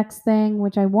 The next thing,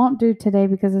 which I won't do today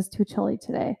because it's too chilly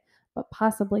today, but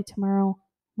possibly tomorrow,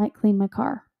 might clean my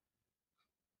car.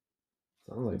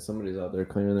 Sounds like somebody's out there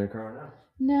cleaning their car now.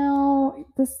 No,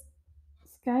 this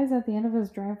guy's at the end of his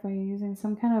driveway using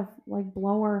some kind of like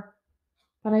blower,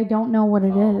 but I don't know what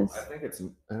it is. I think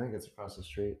it's across the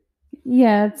street.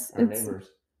 Yeah, it's neighbors.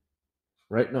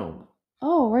 Right? No.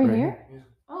 Oh, right here? Yeah.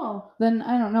 Oh, then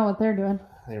I don't know what they're doing.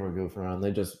 They were goofing around.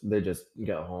 They just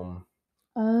got home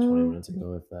 20 minutes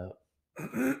ago, if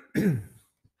that.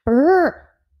 Brr.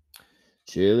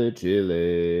 Chili.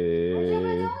 Where's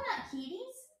your donut,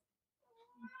 kitties?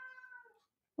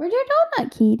 Where's your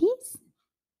donut, kitties?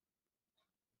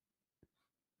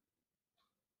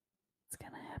 It's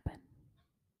gonna happen.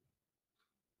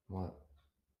 What?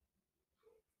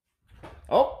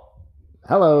 Oh,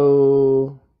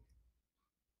 hello.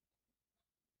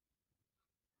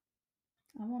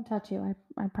 I won't touch you.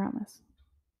 I promise.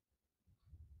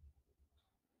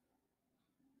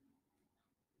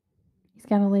 He's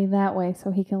got to lay that way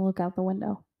so he can look out the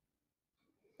window.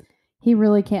 He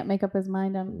really can't make up his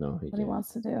mind on what he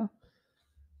wants to do.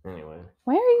 Anyway.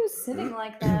 Why are you sitting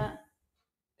like that?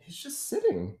 He's just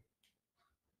sitting.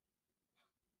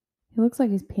 He looks like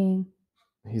he's peeing.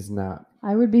 He's not.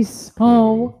 I would be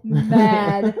so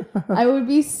mad. I would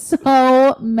be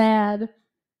so mad.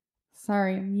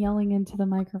 Sorry, I'm yelling into the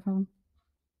microphone.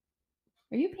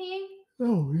 Are you peeing?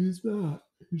 No, he's not.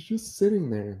 He's just sitting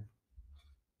there.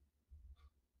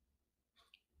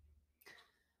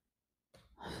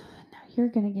 Now you're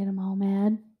going to get him all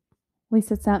mad. At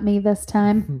least it's not me this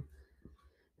time.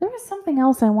 There was something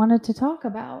else I wanted to talk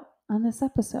about on this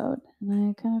episode, and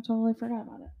I kind of totally forgot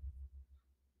about it.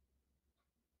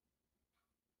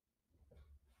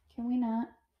 Can we not?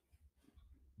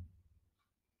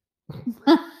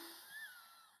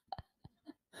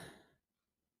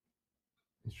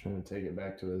 He's trying to take it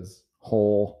back to his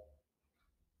hole.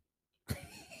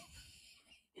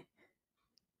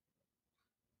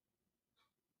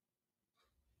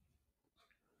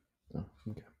 Oh,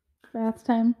 okay. Bath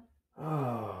time.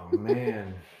 Oh,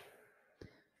 man.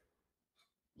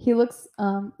 He looks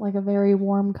like a very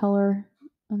warm color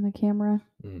on the camera.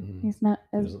 Mm-hmm. He's not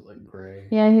as... He doesn't look gray.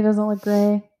 Yeah, he doesn't look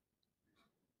gray.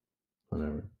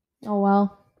 Whatever. Oh,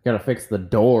 well. Gotta fix the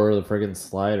door, the friggin'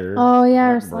 slider. Oh, yeah,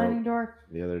 our sliding door.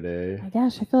 The other day. My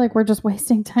gosh, I feel like we're just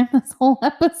wasting time this whole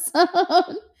episode.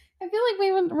 I feel like we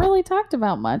haven't really talked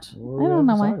about much. I don't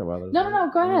know why. No,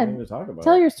 go ahead.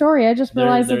 Tell your story. I just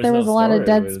realized that there was a lot of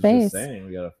dead space. Just saying,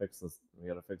 we gotta fix this. We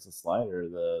gotta fix the slider.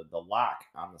 The lock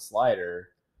on the slider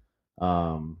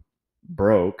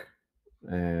broke,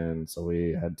 and so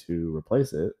we had to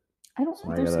replace it.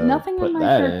 There's nothing in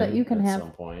my shirt that you can have at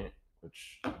some point.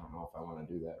 Which I don't know if I want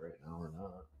to do that right now or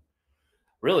not.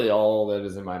 Really, all that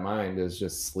is in my mind is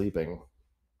just sleeping.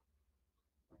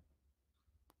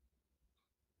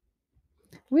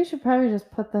 We should probably just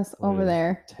put this over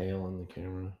there. Tail on the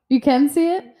camera. You can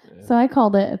see it? Yeah. So I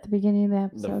called it at the beginning of the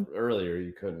episode. Earlier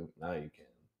you couldn't. Now you can.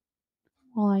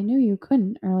 Well, I knew you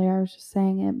couldn't earlier. I was just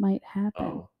saying it might happen.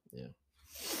 Oh, yeah.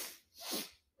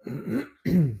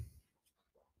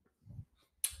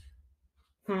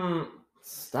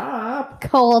 Stop.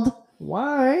 Cold.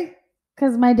 Why?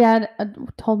 Because my dad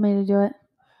told me to do it.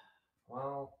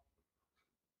 Well,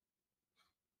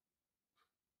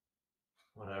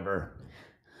 whatever.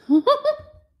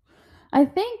 I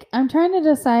think I'm trying to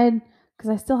decide, because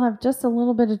I still have just a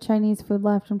little bit of Chinese food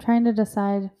left. I'm trying to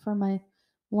decide for my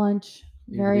lunch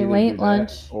You very could either late do that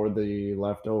lunch. or the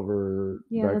leftover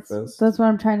breakfast. That's what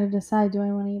I'm trying to decide. Do I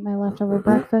want to eat my leftover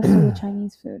breakfast or the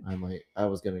Chinese food? I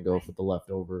was gonna go for the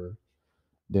leftover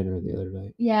dinner the other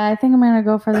night. Yeah, I think I'm gonna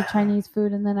go for the Chinese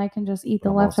food, and then I can just eat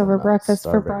the leftover breakfast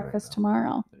for breakfast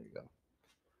tomorrow. There you go.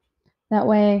 That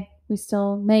way, we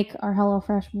still make our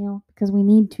HelloFresh meal because we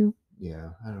need to. Yeah,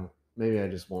 I don't. Maybe I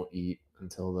just won't eat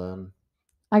until then.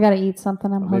 I gotta eat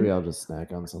something. I'm hungry. Maybe I'll just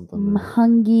snack on something. I'm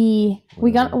hungry.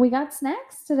 We got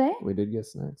snacks today. We did get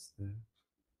snacks today.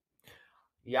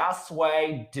 Yes,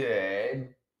 we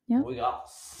did. Yeah. We got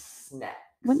snacks.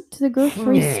 Went to the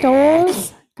grocery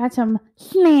stores. Got some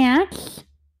snacks.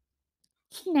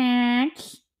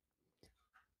 Snacks.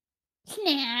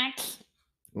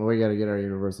 Well, we got to get our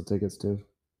Universal tickets too.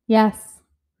 Yes.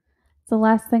 It's the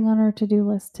last thing on our to-do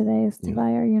list today is to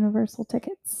buy our Universal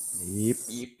tickets.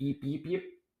 Yep.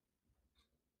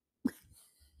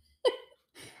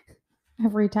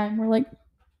 Every time we're like,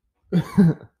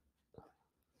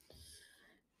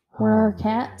 we're our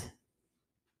cat.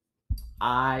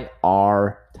 I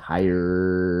are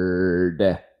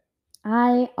tired.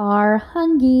 I are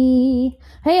hungry.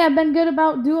 Hey, I've been good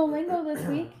about Duolingo this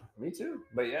week. Me too.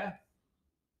 But yeah.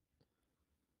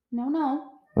 No.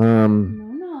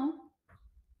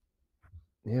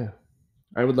 Yeah.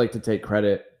 I would like to take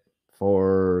credit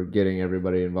for getting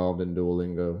everybody involved in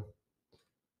Duolingo.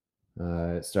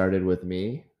 It started with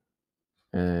me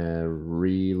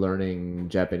relearning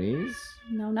Japanese.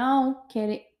 No,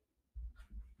 Kitty.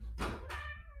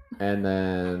 And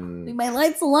then leave my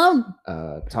lights alone.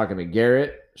 Talking to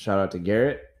Garrett. Shout out to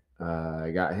Garrett.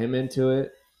 I got him into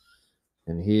it.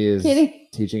 And he is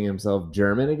teaching himself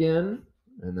German again.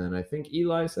 And then I think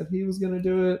Eli said he was going to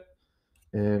do it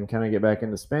and kind of get back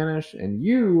into Spanish. And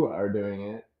you are doing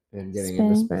it and getting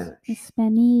into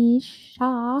Spanish.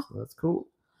 So that's cool.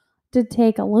 Did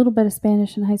take a little bit of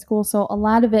Spanish in high school. So a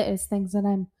lot of it is things that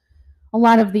a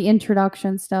lot of the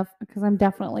introduction stuff, because I'm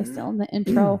definitely still in the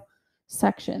intro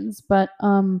sections. But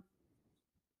a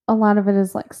lot of it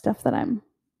is like stuff that I'm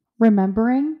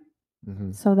remembering.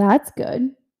 Mm-hmm. So that's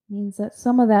good. Means that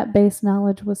some of that base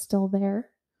knowledge was still there.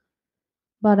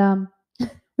 But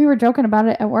we were joking about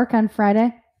it at work on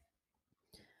Friday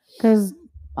because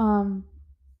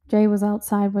Jay was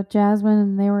outside with Jasmine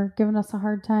and they were giving us a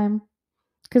hard time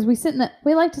because we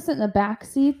like to sit in the back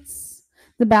seats,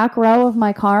 the back row of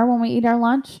my car when we eat our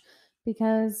lunch,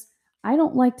 because I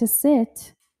don't like to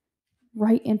sit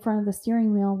right in front of the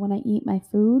steering wheel when I eat my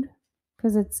food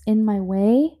because it's in my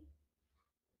way.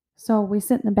 So we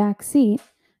sit in the back seat.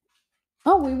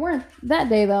 Oh, we weren't that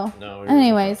day, though. No.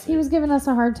 Anyways, he was giving us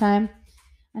a hard time.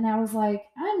 And I was like,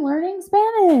 I'm learning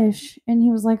Spanish. And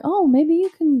he was like, oh, maybe you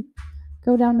can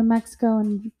go down to Mexico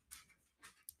and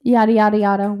yada, yada,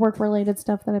 yada. Work-related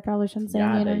stuff that I probably shouldn't say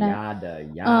on the internet.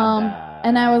 Yada.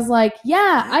 And I was like,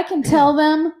 yeah, I can tell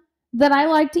them that I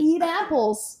like to eat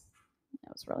apples.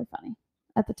 That was really funny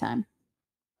at the time.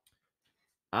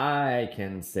 I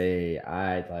can say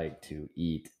I like to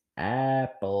eat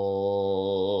apples,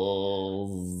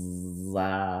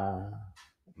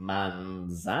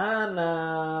 manzana.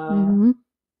 Mm-hmm.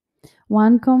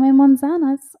 Juan come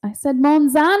manzanas. I said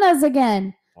manzanas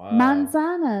again. Wow.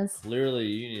 Manzanas. Clearly,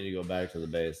 you need to go back to the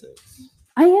basics.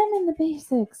 I am in the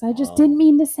basics. I just didn't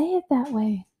mean to say it that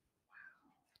way.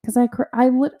 Because it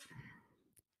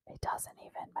doesn't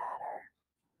even matter.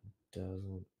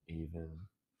 Doesn't even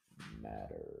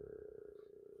matter.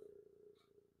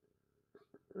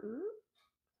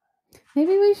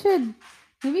 Maybe we should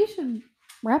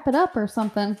wrap it up or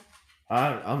something.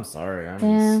 I'm sorry.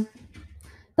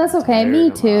 That's okay.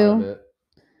 Me too.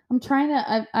 I'm trying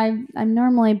to. I'm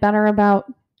normally better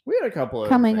about. We had a couple of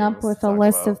coming up with a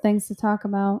list of things to talk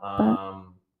about.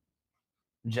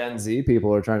 Gen Z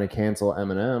people are trying to cancel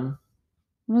Eminem.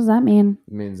 What does that mean?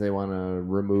 It means they want to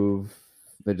remove.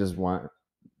 They just want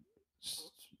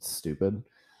stupid.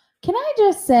 Can I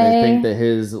just say they think that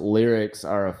his lyrics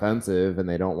are offensive and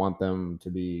they don't want them to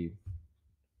be.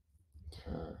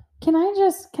 Can I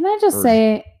just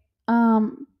say,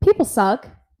 people suck.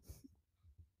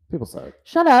 People suck.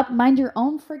 Shut up. Mind your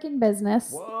own freaking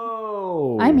business.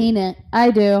 Whoa. I mean it. I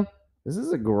do. This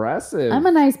is aggressive. I'm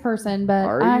a nice person, but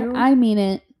I mean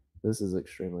it. This is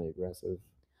extremely aggressive.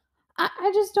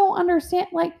 I just don't understand.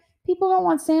 Like, people don't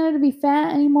want Santa to be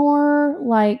fat anymore.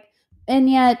 Like, and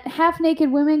yet half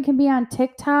naked women can be on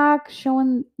TikTok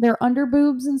showing their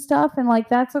underboobs and stuff. And like,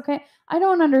 that's okay. I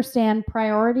don't understand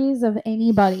priorities of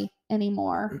anybody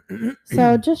anymore.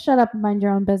 So just shut up and mind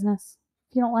your own business.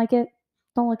 If you don't like it,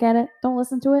 don't look at it. Don't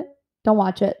listen to it. Don't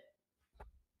watch it.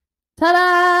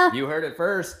 Ta-da! You heard it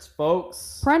first,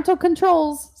 folks. Parental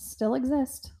controls still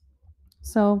exist.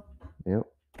 So Yep.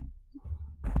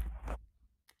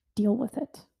 Deal with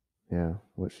it. Yeah.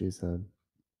 What she said.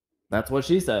 That's what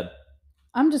she said.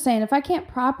 I'm just saying, if I can't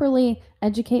properly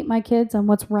educate my kids on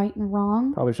what's right and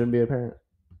wrong, Probably shouldn't be a parent.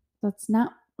 that's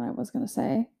not what I was going to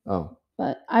say. Oh.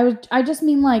 But I just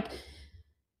mean like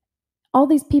all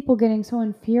these people getting so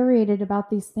infuriated about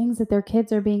these things that their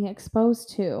kids are being exposed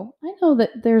to. I know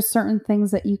that there's certain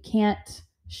things that you can't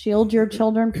shield your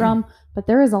children from, but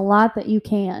there is a lot that you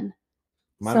can.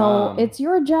 My so mom- it's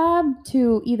your job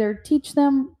to either teach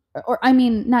them, or I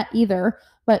mean, not either,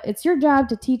 but it's your job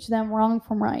to teach them wrong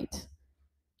from right.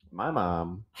 My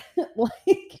mom,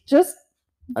 Like, just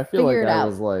I feel like figure it I out.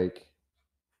 was like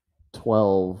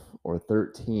 12 or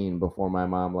 13 before my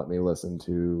mom let me listen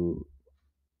to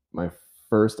my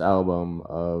first album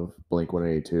of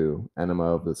Blink-182, Enema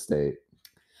of the State.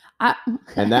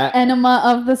 And that Enema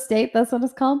of the State, that's what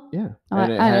it's called? Yeah. Oh,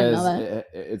 And I didn't know that.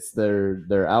 It's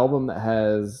their album that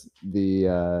has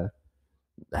the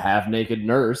half-naked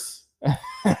nurse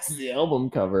as the album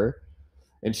cover.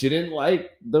 And she didn't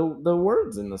like the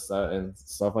words in the stuff and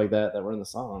stuff like that were in the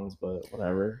songs, but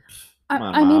whatever.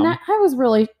 I mean, I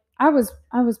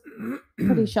was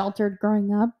pretty sheltered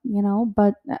growing up, you know,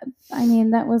 but I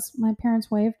mean, that was my parents'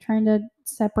 way of trying to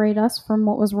separate us from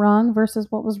what was wrong versus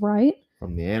what was right.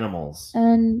 From the animals.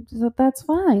 And that's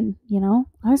fine, you know.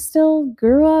 I still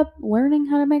grew up learning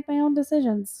how to make my own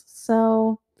decisions.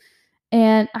 So,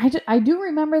 and I do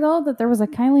remember, though, that there was a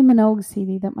Kylie Minogue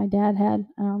CD that my dad had.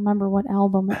 I don't remember what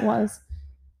album it was.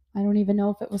 I don't even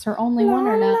know if it was her only one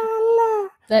or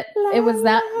not. That it was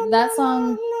that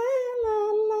song.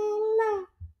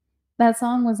 That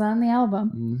song was on the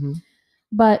album. Mm-hmm.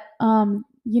 But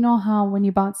you know how when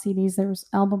you bought CDs, there was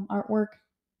album artwork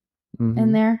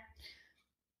in there?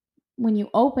 When you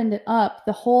opened it up,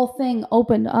 the whole thing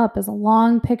opened up as a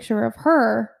long picture of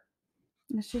her.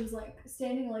 And she was like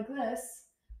standing like this,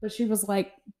 but she was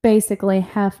like basically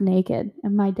half naked.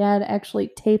 And my dad actually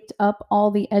taped up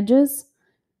all the edges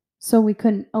so we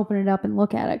couldn't open it up and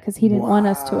look at it because he didn't want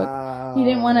us to. He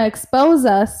didn't want to expose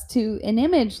us to an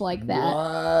image like that.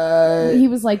 What? He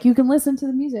was like, "You can listen to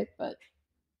the music, but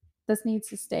this needs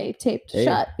to stay taped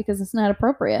shut because it's not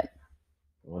appropriate."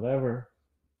 Whatever.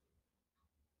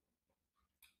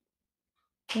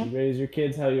 Yep. You raise your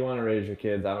kids how you want to raise your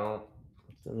kids. It's none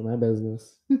of my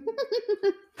business.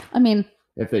 I mean,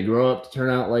 If they grow up to turn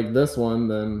out like this one,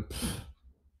 then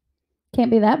can't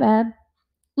be that bad.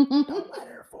 don't let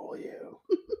her fool you.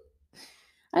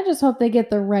 I just hope they get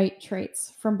the right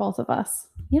traits from both of us.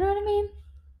 You know what I mean?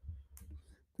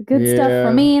 The good stuff Yeah.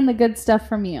 from me and the good stuff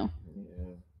from you. Yeah.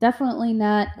 Definitely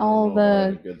not I don't all know about the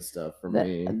any good stuff from the,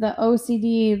 me. the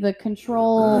OCD, the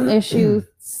control issue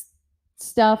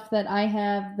stuff that I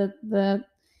have. The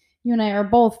you and I are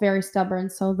both very stubborn,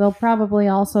 so they'll probably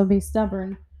also be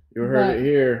stubborn. You heard it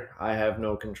here. I have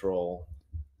no control.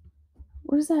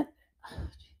 What is that?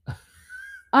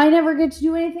 I never get to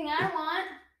do anything I want.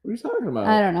 What are you talking about?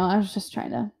 I don't know. I was just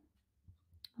trying to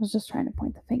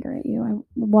point the finger at you.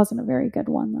 It wasn't a very good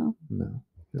one, though. No,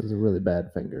 it was a really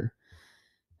bad finger.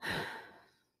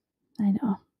 I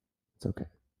know. It's okay.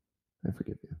 I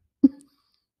forgive you.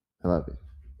 I love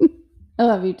you. I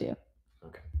love you too.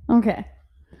 Okay.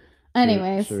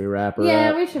 Anyways. Should we wrap her up?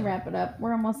 Yeah, we should wrap it up.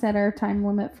 We're almost at our time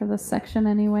limit for this section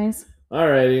anyways.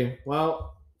 Alrighty.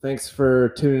 Well, thanks for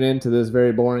tuning in to this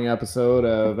very boring episode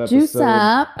of Juice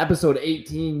Up. episode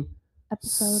 18.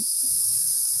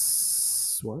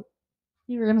 What?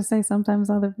 You were going to say sometimes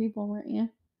other people, weren't you?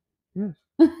 Yeah.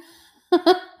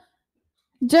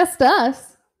 Just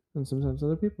us. And sometimes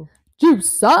other people.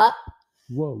 Juice Up.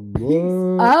 Whoa.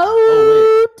 Peace out.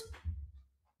 Oh, wait.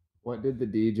 What did the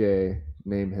DJ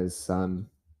name his son?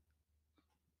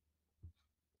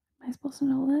 Am I supposed to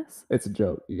know this? It's a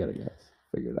joke. You gotta guess.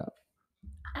 Figure it out.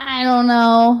 I don't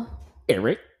know.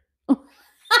 Eric.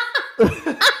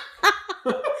 That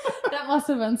must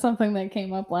have been something that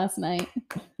came up last night.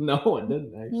 No, it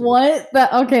didn't actually. What?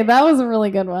 Okay, that was a really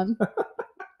good one.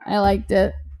 I liked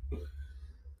it.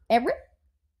 Eric?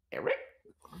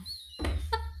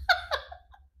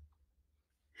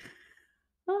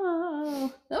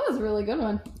 Oh, that was a really good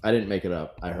one. I didn't make it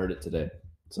up. I heard it today.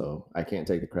 So I can't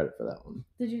take the credit for that one.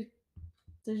 Did you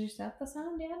set the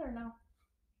sound yet or no?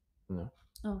 No.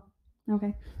 Oh,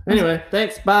 okay. Anyway,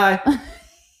 thanks. Bye.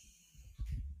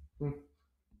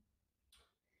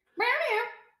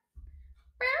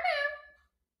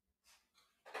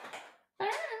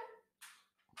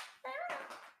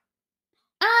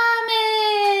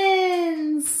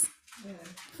 Almonds.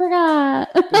 Forgot.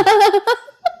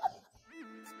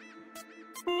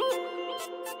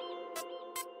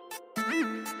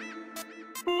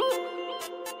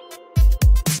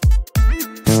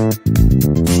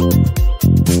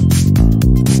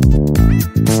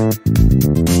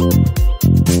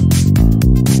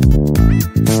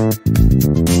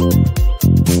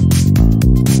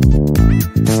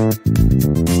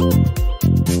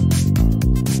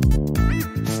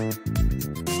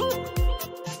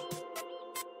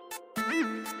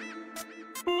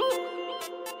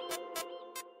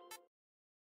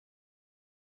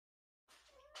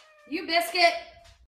 You biscuit.